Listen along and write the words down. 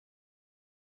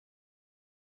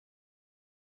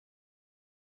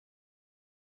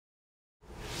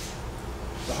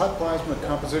hot plasma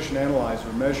composition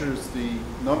analyzer measures the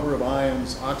number of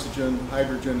ions, oxygen,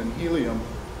 hydrogen, and helium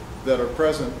that are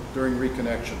present during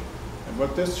reconnection. And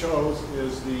what this shows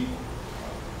is the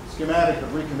schematic of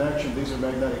reconnection. These are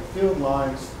magnetic field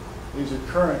lines. These are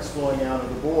currents flowing out of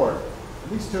the board.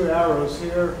 And these two arrows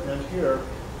here and here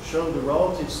show the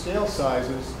relative scale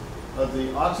sizes of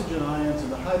the oxygen ions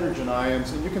and the hydrogen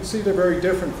ions, and you can see they're very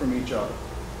different from each other.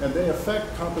 And they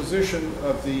affect composition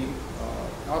of the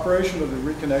operation of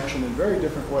the reconnection in very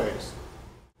different ways.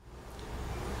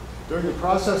 During the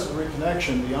process of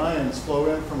reconnection, the ions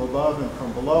flow in from above and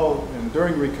from below, and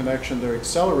during reconnection they're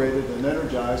accelerated and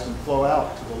energized and flow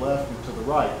out to the left and to the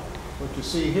right. What you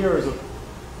see here is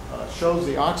shows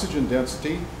the oxygen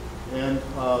density and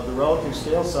the relative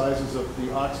scale sizes of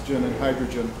the oxygen and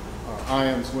hydrogen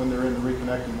ions when they're in the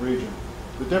reconnecting region.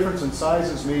 The difference in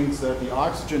sizes means that the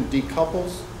oxygen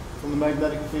decouples from the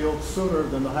magnetic field sooner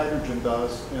than the hydrogen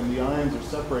does, and the ions are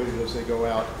separated as they go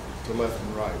out to left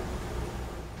and right.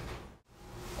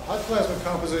 A hot plasma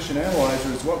composition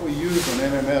analyzer is what we use on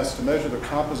MMS to measure the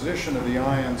composition of the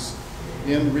ions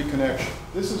in reconnection.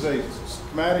 This is a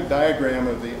schematic diagram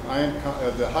of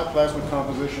the hot plasma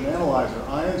composition analyzer.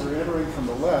 Ions are entering from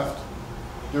the left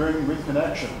during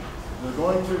reconnection. They're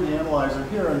going through the analyzer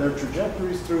here, and their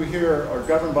trajectories through here are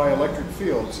governed by electric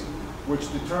fields,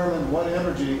 which determine what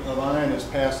energy of ion is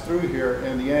passed through here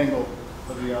and the angle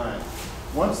of the ion.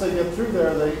 Once they get through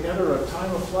there, they enter a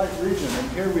time of flight region,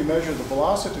 and here we measure the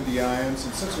velocity of the ions,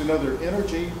 and since we know their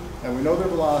energy and we know their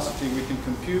velocity, we can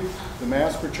compute the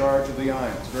mass per charge of the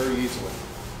ions very easily.